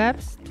 more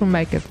slabs to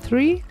make it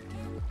 3.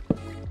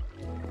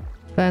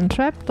 Then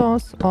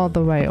trapdoors all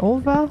the way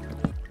over.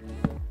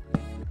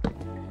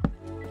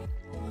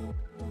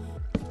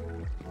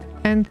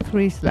 And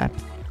 3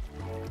 slabs.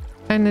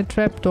 And a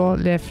trapdoor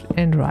left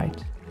and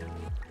right.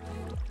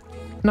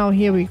 Now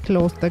here we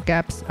close the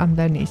gaps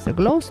underneath the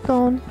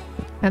glowstone.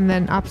 And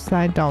then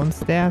upside down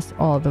stairs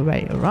all the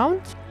way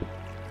around.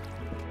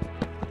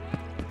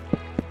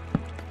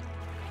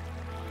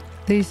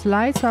 These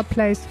lights are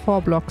placed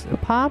 4 blocks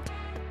apart,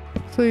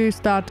 so you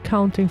start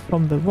counting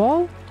from the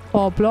wall,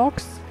 4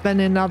 blocks, then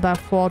another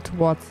 4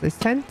 towards the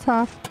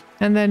center,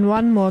 and then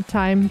 1 more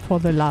time for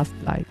the last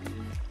light.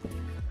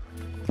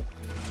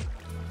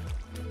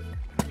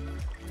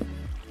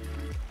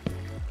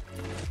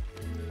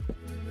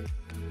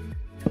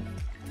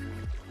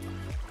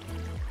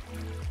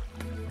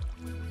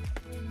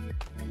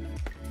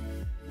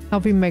 Now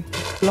we make the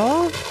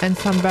floor and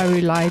some very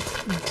light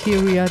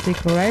interior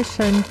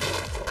decoration.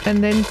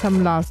 And then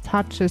some last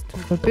touches to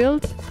the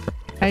build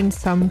and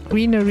some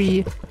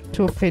greenery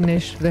to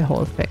finish the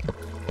whole thing.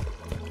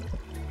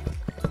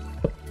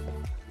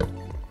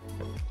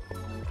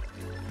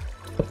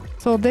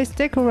 So this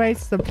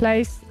decorates the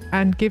place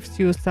and gives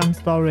you some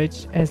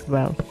storage as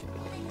well.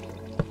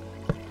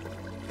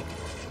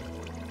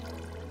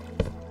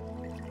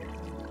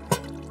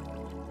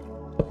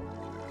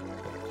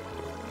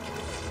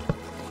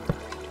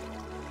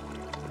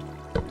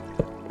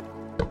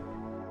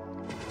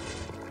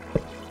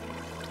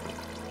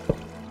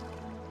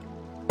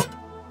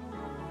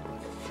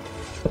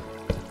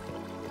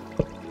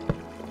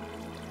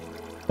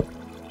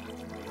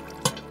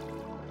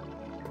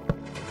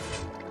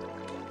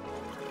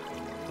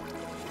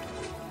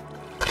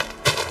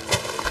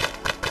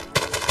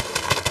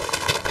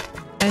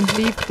 And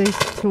leave these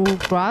 2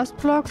 grass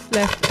blocks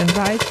left and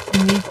right.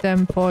 You need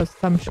them for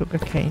some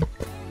sugarcane.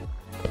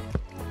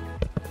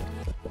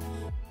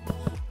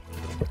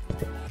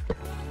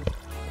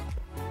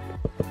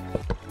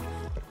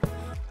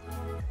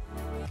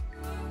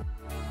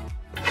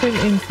 Fill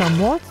in some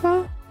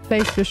water,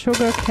 place the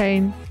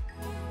sugarcane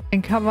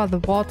and cover the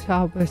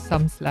water with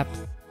some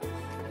slabs.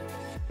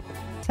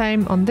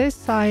 Same on this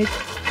side,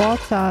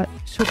 water,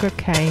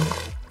 sugarcane,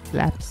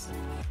 slabs.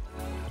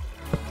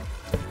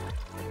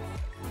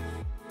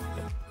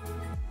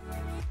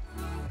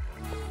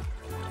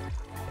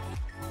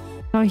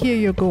 Now here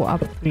you go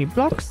up 3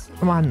 blocks,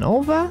 1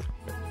 over,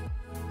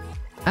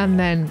 and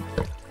then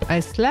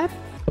a slab,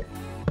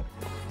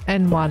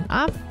 and 1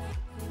 up,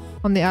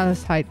 on the other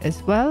side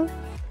as well,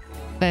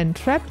 then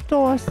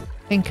trapdoors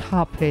and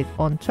carpet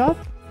on top,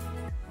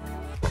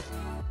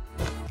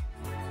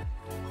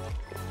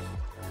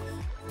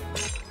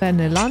 then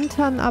a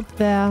lantern up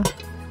there,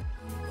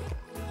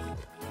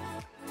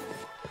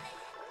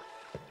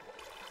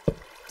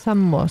 some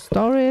more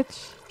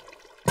storage,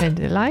 and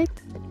a light.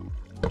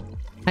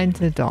 And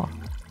the door.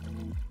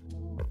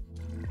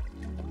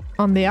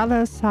 On the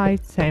other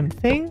side, same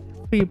thing.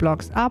 3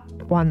 blocks up,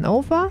 1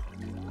 over.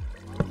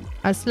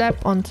 A slab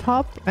on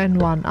top and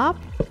 1 up.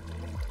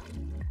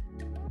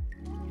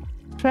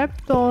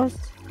 Trapdoors.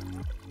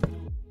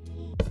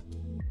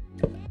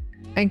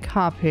 And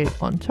carpet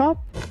on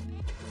top.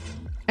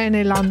 And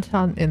a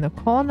lantern in the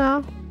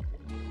corner.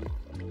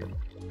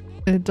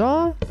 A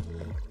door.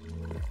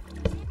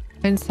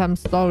 And some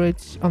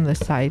storage on the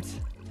sides.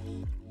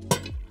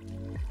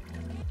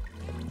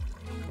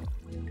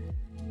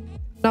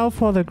 Now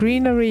for the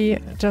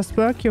greenery, just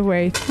work your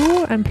way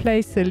through and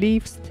place the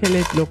leaves till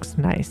it looks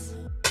nice.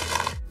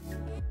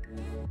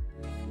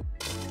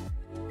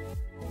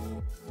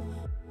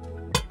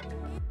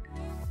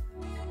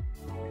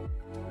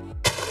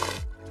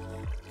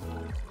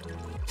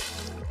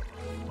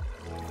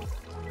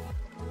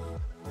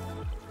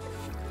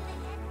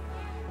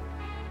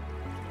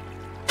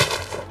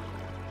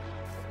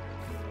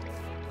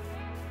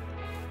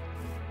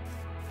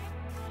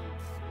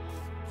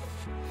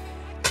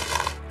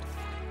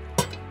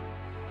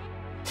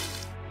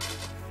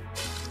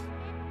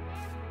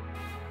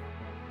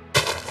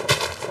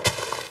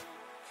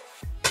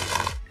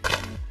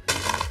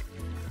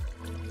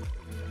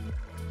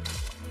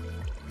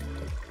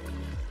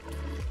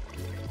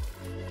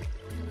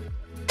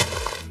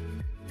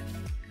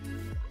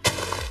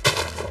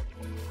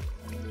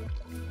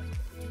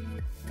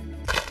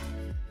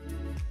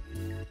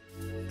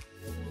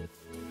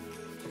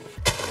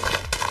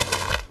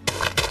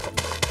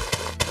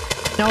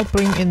 Now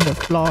bring in the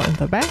floor in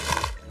the back.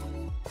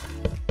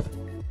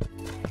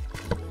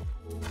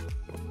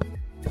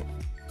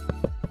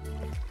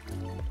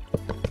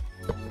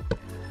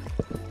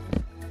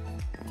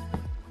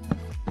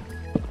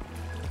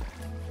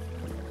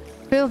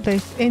 fill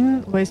this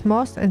in with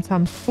moss and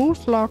some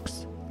spruce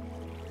logs.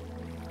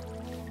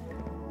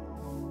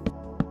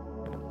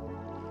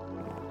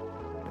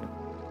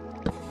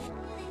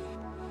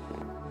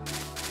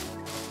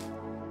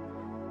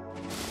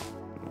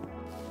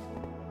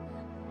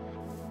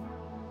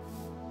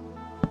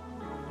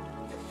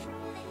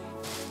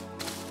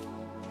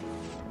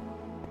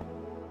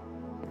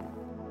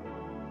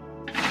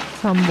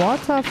 Some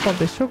water for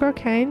the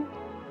sugarcane.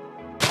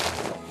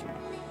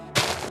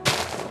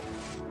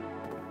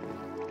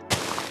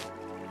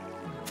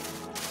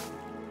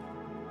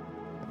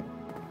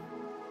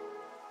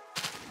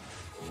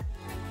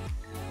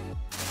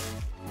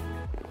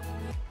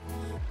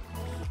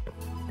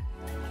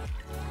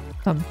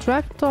 Some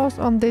trapdoors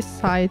on this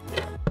side.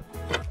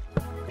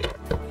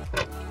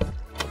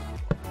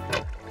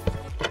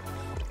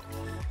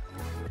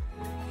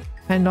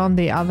 And on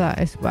the other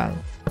as well.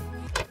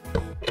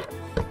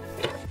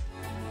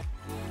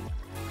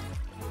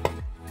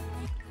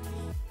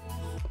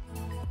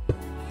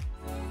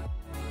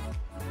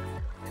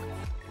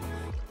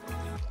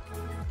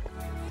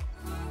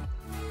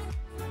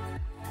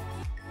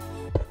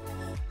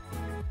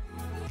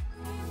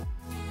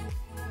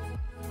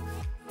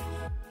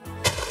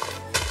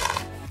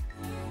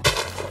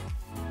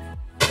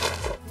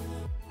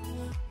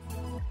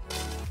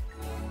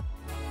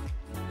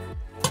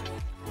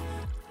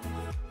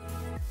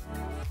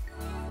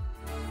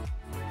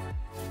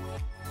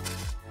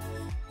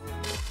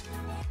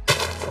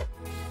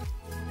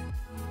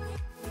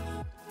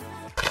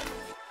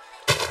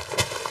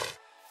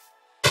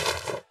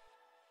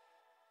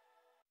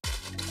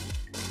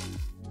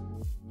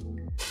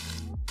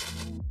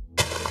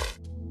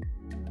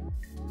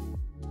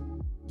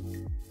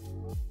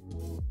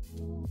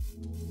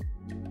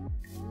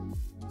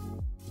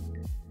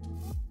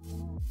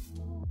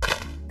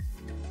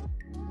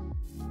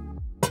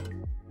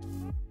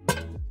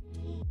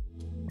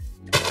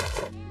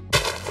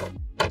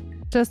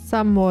 Just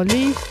some more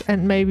leaves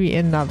and maybe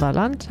another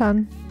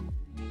lantern.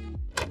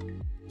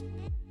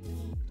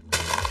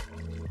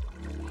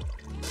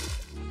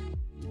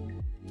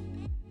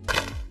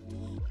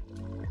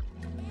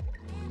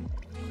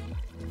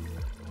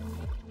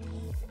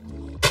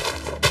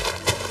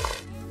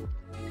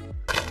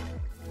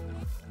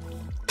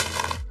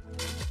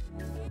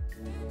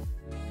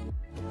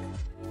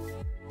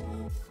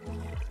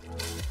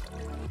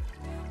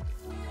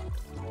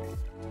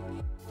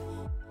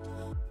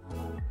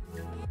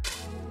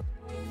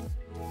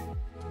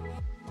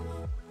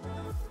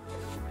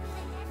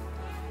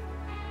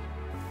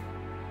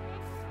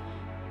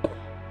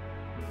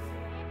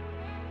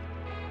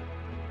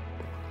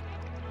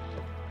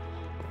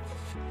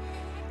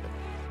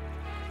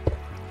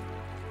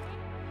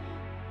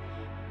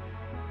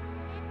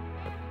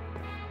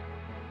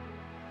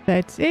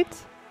 That's it.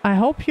 I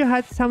hope you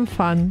had some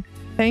fun.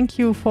 Thank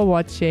you for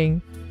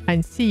watching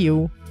and see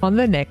you on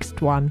the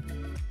next one.